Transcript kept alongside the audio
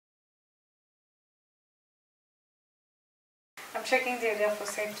I'm checking the area for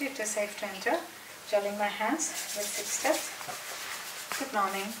safety. It is safe to enter. Gelling my hands with 6 steps. Good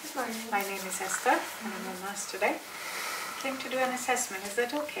morning. Good morning. My name is Esther and I'm a nurse today. Came to do an assessment. Is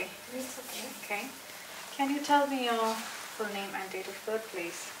that okay? It's okay. Okay. Can you tell me your full name and date of birth,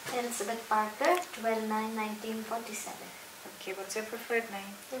 please? Elizabeth Parker, 12/9/1947. Okay, what's your preferred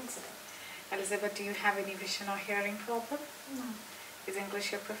name? Elizabeth. Elizabeth, do you have any vision or hearing problem? No. Is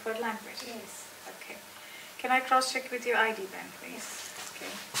English your preferred language? Yes. Okay. Can I cross-check with your ID then, please? Okay.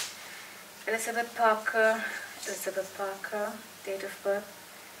 Elizabeth Parker, date of birth,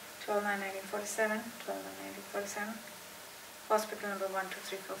 12/9/1947, 12/9/1947. Hospital number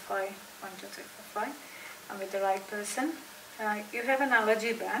 12345, 12345. I'm with the right person. You have an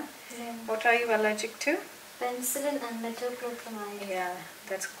allergy ban. Yeah. What are you allergic to? Penicillin and metoclopramide. Yeah,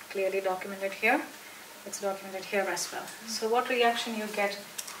 that's clearly documented here. It's documented here as well. So what reaction you get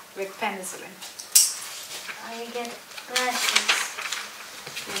with penicillin? I get rashes.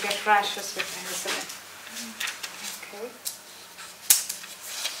 You get rashes with penicillin. Okay.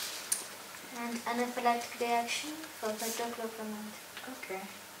 And anaphylactic reaction for metoclopramide. Okay.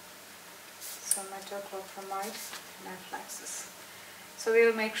 So metoclopramide anaphylaxis. So we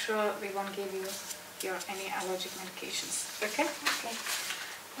will make sure we won't give you any allergic medications. Okay? Okay.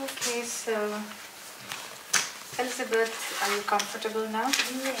 Okay, so Elizabeth, are you comfortable now?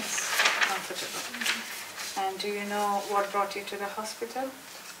 Yes. Comfortable. And do you know what brought you to the hospital?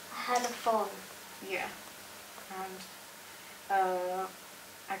 I had a fall. Yeah. And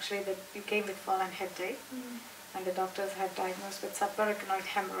actually you came with fall and headache. And the doctors had diagnosed with subarachnoid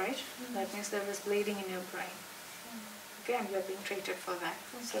hemorrhage. That means there was bleeding in your brain. Okay, and you are being treated for that.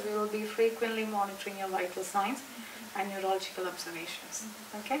 So we will be frequently monitoring your vital signs and neurological observations.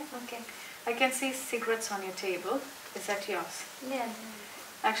 Okay? Okay. I can see cigarettes on your table. Is that yours? Yeah.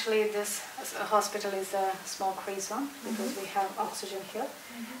 Actually, this hospital is a smoke-free zone because we have oxygen here.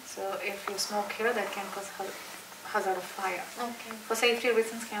 So if you smoke here, that can cause hazard of fire. Okay. For safety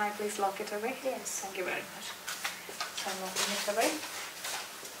reasons, can I please lock it away? Yes. Thank you very much. So I'm locking it away.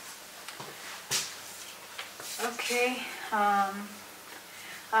 Okay.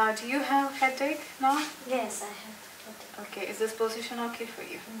 Do you have headache now? Yes, I have. Okay. Is this position okay for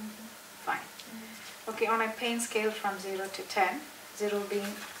you? Fine. Okay. On a pain scale from 0 to 10, 0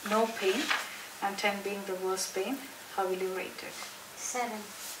 being no pain and 10 being the worst pain, how will you rate it? 7.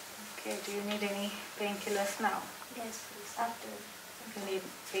 Okay. Do you need any painkillers now? Yes, please. After. You need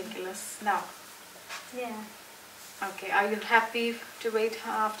painkillers now. Yeah. Okay. Are you happy to wait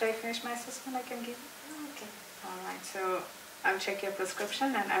after I finish my assessment? I can give you. Okay. Alright, so I'll check your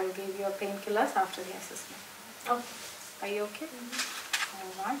prescription and I will give you painkillers after the assessment. Okay. Are you okay?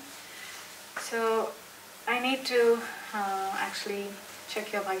 Alright. So I need to actually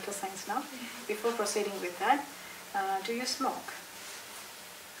check your vital signs now. Before proceeding with that, do you smoke?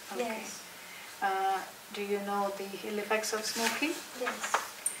 Okay. Yes. Do you know the ill effects of smoking? Yes.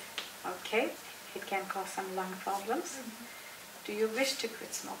 Okay. It can cause some lung problems. Do you wish to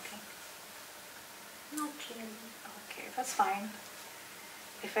quit smoking? Not really. Okay, that's fine.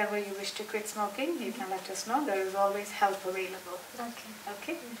 If ever you wish to quit smoking, you can let us know. There is always help available. Okay.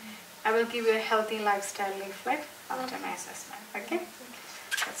 Okay? I will give you a healthy lifestyle leaflet after my assessment. Okay?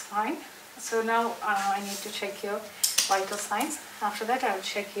 That's fine. So now I need to check your vital signs. After that, I will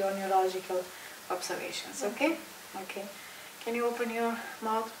check your neurological observations. Okay? Okay. Can you open your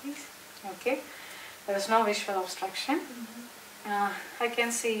mouth, please? Okay. There is no visual obstruction. I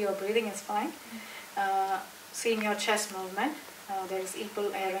can see your breathing is fine. Seeing your chest movement, there is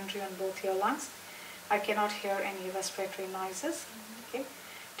equal air entry on both your lungs. I cannot hear any respiratory noises. Okay.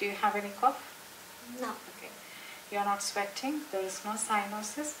 Do you have any cough? No. Okay. You are not sweating. There is no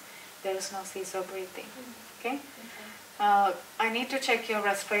cyanosis. There is no seizure breathing. Okay. I need to check your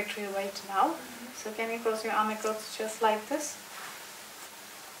respiratory rate now. So can you close your arm across just like this?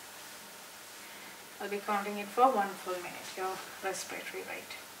 I'll be counting it for 1 full minute, your respiratory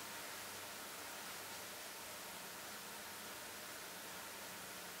rate.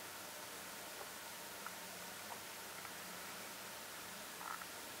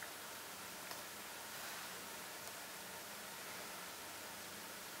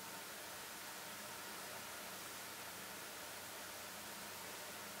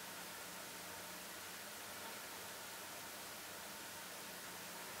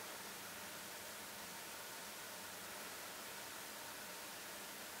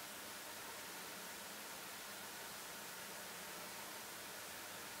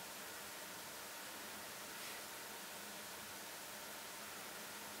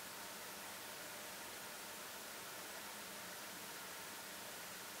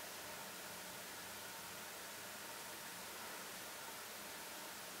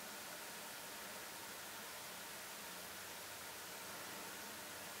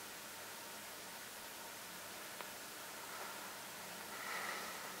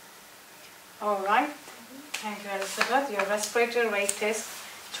 Alright. Thank you, Elizabeth. Your respiratory rate is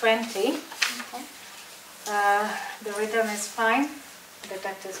 20. Okay. The rhythm is fine. The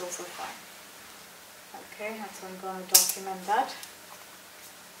depth is also fine. Okay, and so I'm going to document that.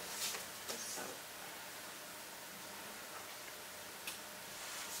 So,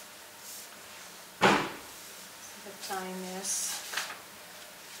 the time is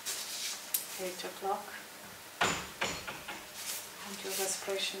 8 o'clock and your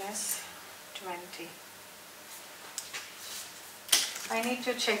respiration is 20. I need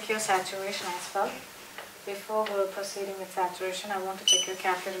to check your saturation as well. Before we're proceeding with saturation, I want to check your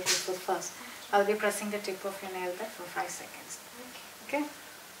capillary refill first. I'll be pressing the tip of your nail bed for 5 seconds. Okay?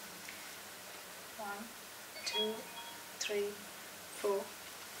 1, 2, 3, 4,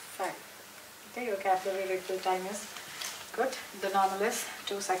 5. Okay, your capillary refill time is good. The normal is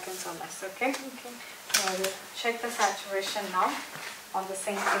 2 seconds or less. Okay? Okay. I will check the saturation now on the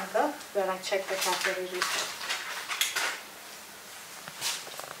same finger where I check the capillary refill.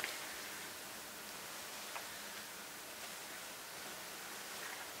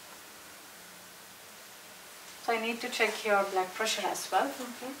 So I need to check your blood pressure as well.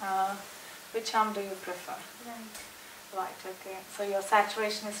 Okay. Which arm do you prefer? Right. Right, okay. So your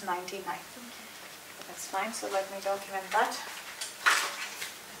saturation is 99. Okay. That's fine. So let me document that.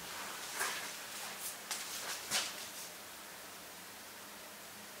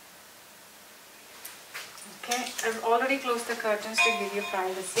 Okay, I've already closed the curtains to give you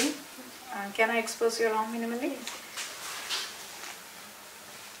privacy. Can I expose your arm minimally?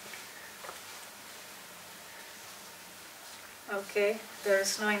 Okay, there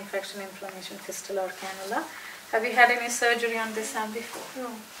is no infection, inflammation, fistula or cannula. Have you had any surgery on this arm before? No.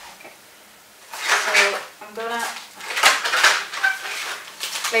 Okay. So I'm gonna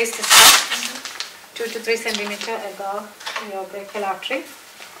place this arm 2 to 3 centimeter above your brachial artery.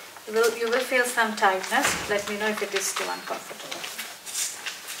 You will feel some tightness. Let me know if it is too uncomfortable.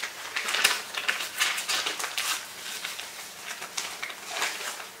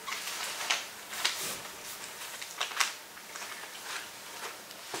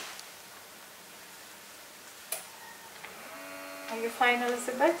 Are you fine,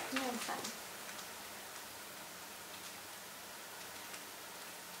 Elizabeth? No, I'm fine.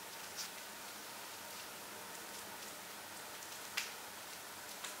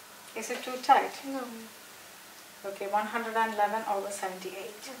 Is it too tight? No. Okay, 111 over 78.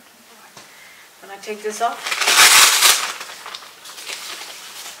 Okay. When I take this off.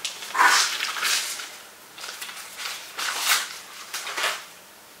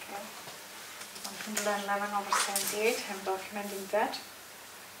 Okay, 111 over 78. I'm documenting that.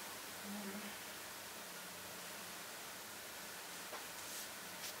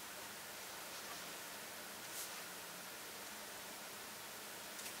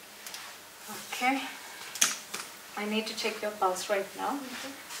 Okay, I need to check your pulse right now.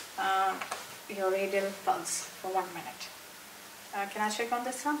 Your radial pulse for 1 minute. Can I check on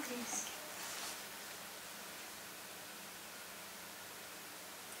this one? Please.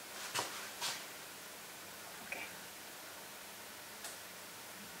 Okay.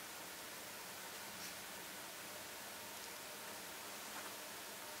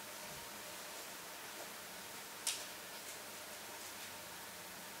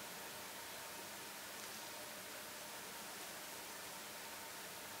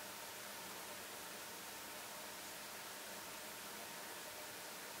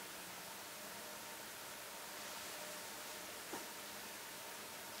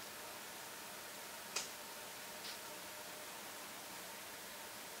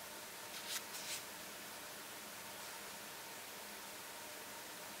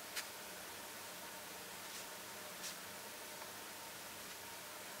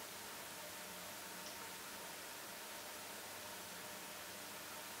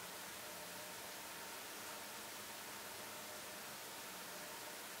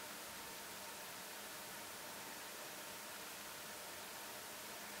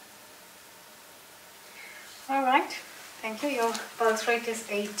 All right, thank you. Your pulse rate is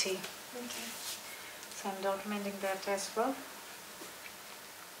 80. Okay. So I'm documenting that as well.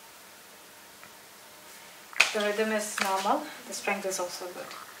 The rhythm is normal. The strength is also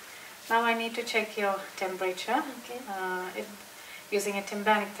good. Now I need to check your temperature. Okay. Using a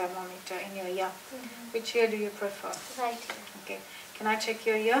tympanic thermometer in your ear. Which ear do you prefer? Right here. Okay. Can I check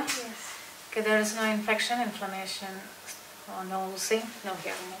your ear? Yes. Okay. There is no infection, inflammation, or no oozing, no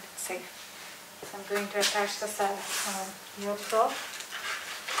hearing aid. It's safe. So I'm going to attach the ear probe.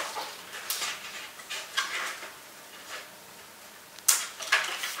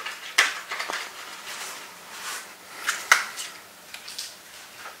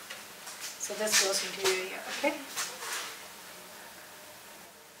 So So this goes into your ear, okay?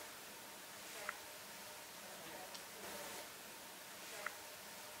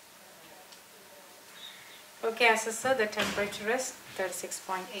 Okay, as I said, the temperature is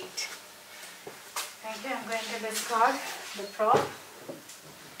 36.8. Thank you. I'm going to discard the probe.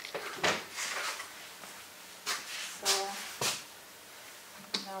 So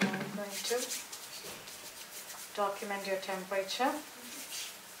now I'm going to document your temperature.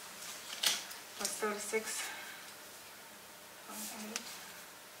 That's 36.8.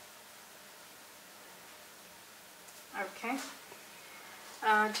 Okay.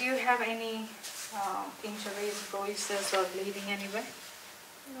 Do you have any injuries, bruises, or bleeding anywhere?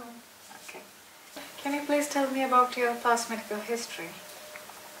 No. Okay. Can you please tell me about your past medical history?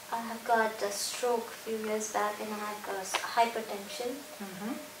 I have got a stroke a few years back and I had got hypertension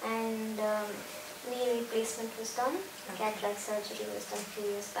and knee replacement was done. Cataract surgery was done a few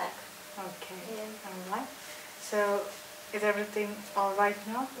years back. Okay. Yeah. All right. So, is everything all right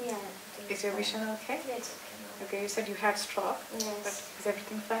now? Yeah. Is your vision okay? Yeah, it's okay now. Okay, you said you had stroke. Yes. But is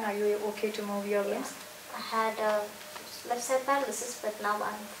everything fine? Are you okay to move your Yeah. limbs? I had left side paralysis, but now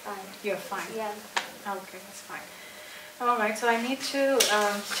I'm fine. You're fine. Yeah, I'm fine. Okay, that's fine. All right. So I need to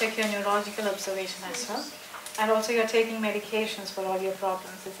check your neurological observation as well, and also you're taking medications for all your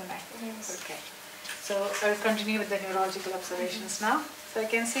problems, isn't it? Yes. Okay. So I'll continue with the neurological observations now. So I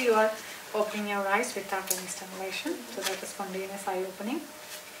can see you are opening your eyes without any stimulation. So that is spontaneous eye opening.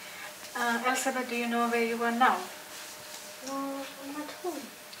 Elizabeth, do you know where you are now? No, I'm at home.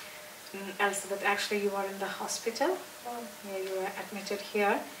 Elizabeth, actually you are in the hospital. Oh, Yeah, you are admitted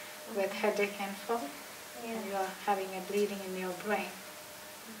here with headache and fall. yeah. And you are having a bleeding in your brain.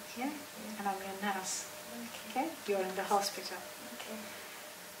 Yeah? And I'm your nurse. Okay. Okay? You are in the hospital. Okay.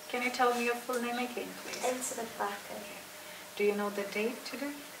 Can you tell me your full name again, please? Elizabeth Parker. Okay. Do you know the date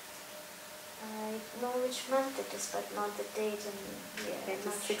today? I know which month it is, but not the date and yeah. It I'm is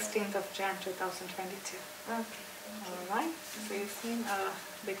not sure. 16th of Jan 2022. Okay. Alright, so you seem a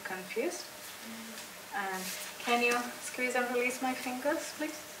bit confused. And can you squeeze and release my fingers,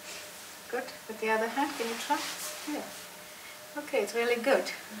 please? Good. With the other hand, can you try? Yeah. Okay, it's really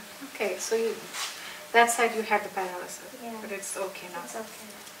good. Okay, so that side you had the paralysis, Yeah. but it's okay now. It's okay.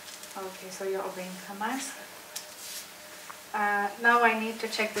 Okay, so you're obeying commands. Now I need to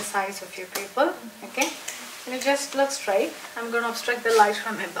check the size of your pupil. Okay, can you just look straight? I'm going to obstruct the light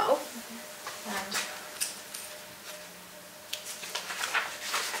from above.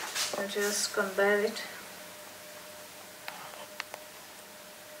 And I'll just compare it.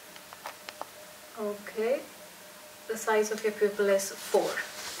 Okay, the size of your pupil is 4.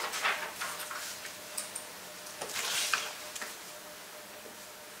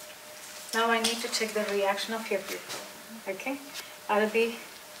 Now I need to check the reaction of your pupil. Okay, I'll be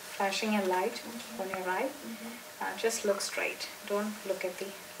flashing a light on your eye. Just look straight. Don't look at the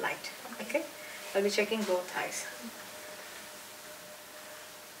light. Okay, I'll be checking both eyes.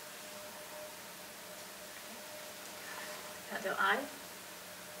 Other eye.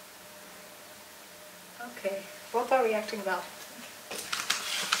 Okay, both are reacting well.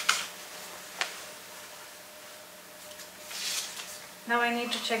 Now I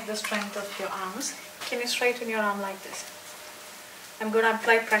need to check the strength of your arms. Can you straighten your arm like this? I'm going to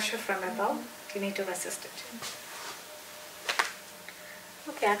apply pressure from above. You need to resist it.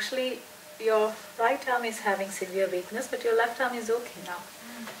 Okay, actually your right arm is having severe weakness, but your left arm is okay now.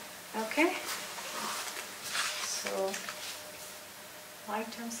 Okay? So,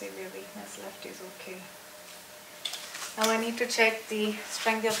 right arm severe weakness, left is okay. Now I need to check the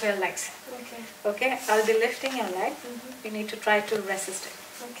strength of your legs. Okay. Okay, I'll be lifting your leg. You need to try to resist it.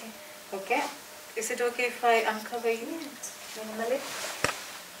 Okay. Okay? Is it okay if I uncover you minimally?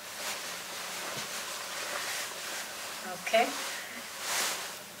 Okay.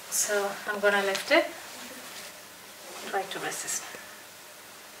 So I'm gonna lift it. Try to resist.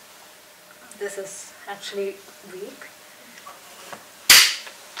 This is actually weak.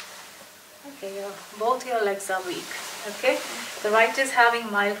 Okay, both your legs are weak. Okay, the right is having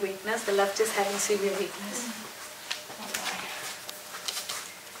mild weakness, the left is having severe weakness.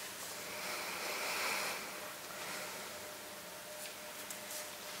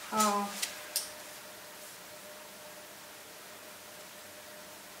 Alright. Oh.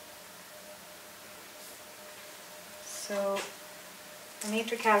 So I need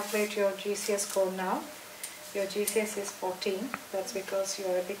to calculate your GCS score now. Your GCS is 14. That's because you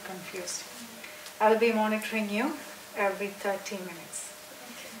are a bit confused. I'll be monitoring you every 30 minutes.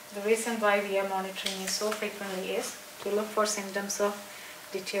 The reason why we are monitoring you so frequently is to look for symptoms of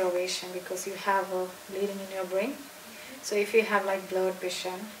deterioration, because you have a bleeding in your brain. So if you have like blurred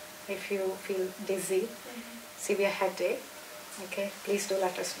vision, if you feel dizzy, severe headache, okay, please do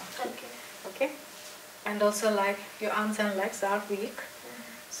let us know. Okay. Okay, and also like your arms and legs are weak,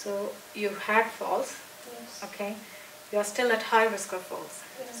 so you had falls. Yes. Okay, you are still at high risk of falls.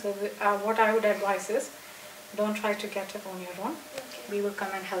 Yeah. So what I would advise is, don't try to get up on your own. Okay. We will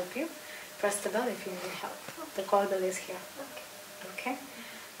come and help you. Press the bell if you need help. The call bell is here. Okay. Okay.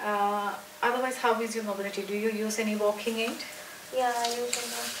 Otherwise, how is your mobility? Do you use any walking aid? Yeah, I use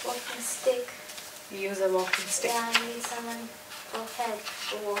a walking stick. You use a walking stick. Yeah, I need someone for help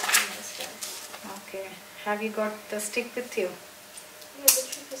for walking as well. Okay. Have you got the stick with you? Yeah, the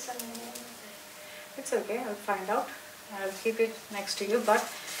trick is somewhere. It's okay. I'll find out. I'll keep it next to you, but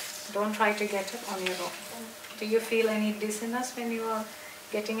don't try to get up on your own. Do you feel any dizziness when you are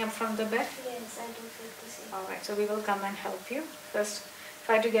getting up from the bed? Yes, I do feel dizzy. Alright, so we will come and help you. First,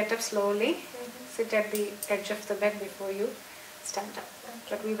 try to get up slowly. Sit at the edge of the bed before you stand up. Okay.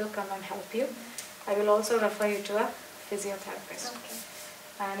 But we will come and help you. I will also refer you to a physiotherapist. Okay.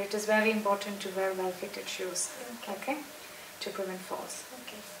 And it is very important to wear well-fitted shoes, Okay. okay, to prevent falls.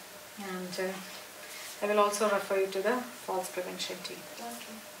 Okay. And I will also refer you to the falls prevention team.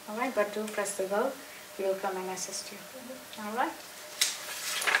 Okay. Alright, but do press the bell. We will come and assist you. Alright?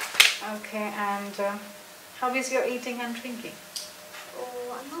 Okay, and how is your eating and drinking?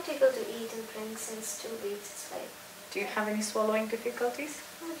 Oh, I'm not able to eat and drink since 2 weeks. It's like, Do you have any swallowing difficulties?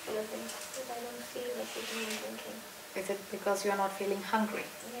 not really, but I don't feel like eating and drinking. Is it because you are not feeling hungry?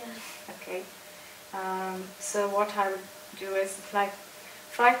 Yeah. Okay. So what I would do is like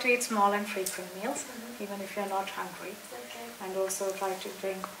try to eat small and frequent meals, even if you're not hungry. Okay. And also try to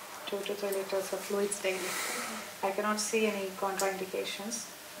drink 2 to 3 liters of fluids daily. I cannot see any contraindications.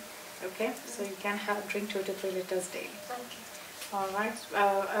 Okay, so you can drink 2 to 3 liters daily. Okay. Alright,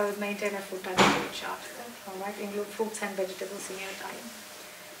 I will maintain a food dietary chart. Okay. Alright, include fruits and vegetables in your diet.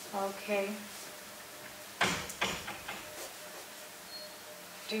 Okay.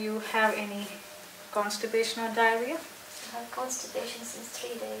 Do you have any constipation or diarrhea? I have constipation since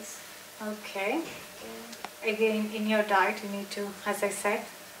 3 days. Okay. Yeah. Again, in your diet, you need to, as I said,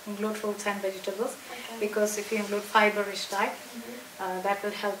 include fruits and vegetables. Okay. Because if you include fiber-rich diet, that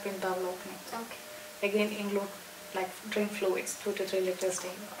will help in bowel opening. Okay. Again, include like drink fluids, 2 to 3 liters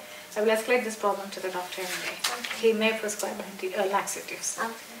daily. I will escalate this problem to the doctor anyway. Okay. He may prescribe laxatives.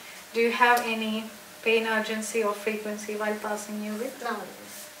 Okay. Do you have any pain, urgency or frequency while passing urine? No.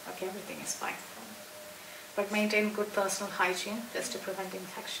 Okay, everything is fine. But maintain good personal hygiene just to prevent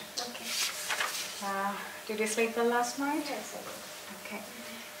infection. Okay. Did you sleep well last night? Yes, I did. Okay.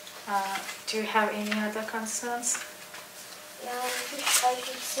 Do you have any other concerns? Yeah, I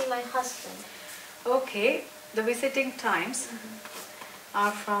should see my husband. Okay, the visiting times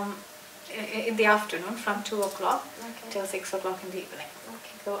are from in the afternoon from 2 o'clock Okay. till 6 o'clock in the evening.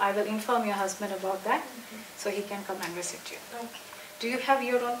 Okay. So I will inform your husband about that so he can come and visit you. Okay. Do you have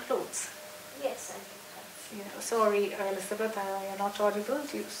your own clothes? Yes, I do. Sorry, Elizabeth, you're not audible.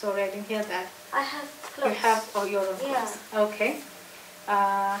 Sorry, I didn't hear that. I have clothes. You have your own Yeah. clothes. Okay,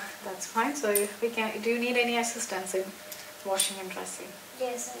 that's fine. So we can. Do you need any assistance in washing and dressing?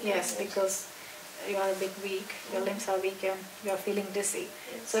 Yes, I do. Yes, because you are a bit weak. Your limbs are weak and you are feeling dizzy.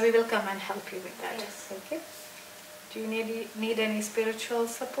 Yes. So we will come and help you with that. Yes. Okay. Do you need any spiritual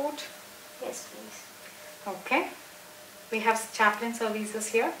support? Yes, please. Okay. We have chaplain services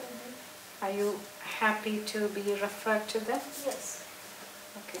here. Are you happy to be referred to them? Yes.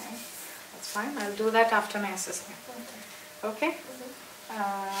 Okay, that's fine. I'll do that after my assessment. Okay?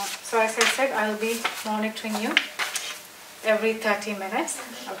 So as I said, I'll be monitoring you every 30 minutes.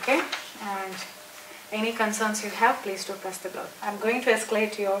 Okay? And any concerns you have, please do press the bell. I'm going to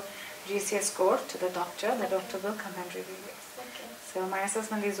escalate your GCS score to the doctor. The doctor will come and review it. Okay. So my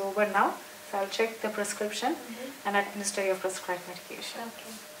assessment is over now. So I'll check the prescription and administer your prescribed medication.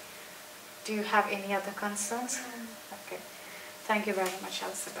 Okay. Do you have any other concerns? Okay. Thank you very much,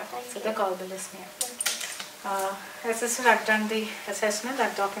 Elizabeth. Thank So you. the call bill is near. Okay. As I said, I've done the assessment,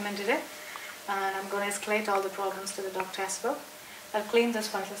 I've documented it, and I'm going to escalate all the problems to the doctor as well. I'll clean this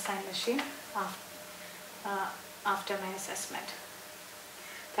vital sign machine after my assessment.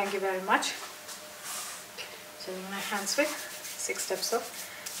 Thank you very much. So my hands with 6 steps of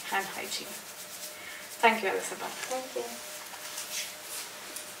hand hygiene. Thank you, Elizabeth. Thank you.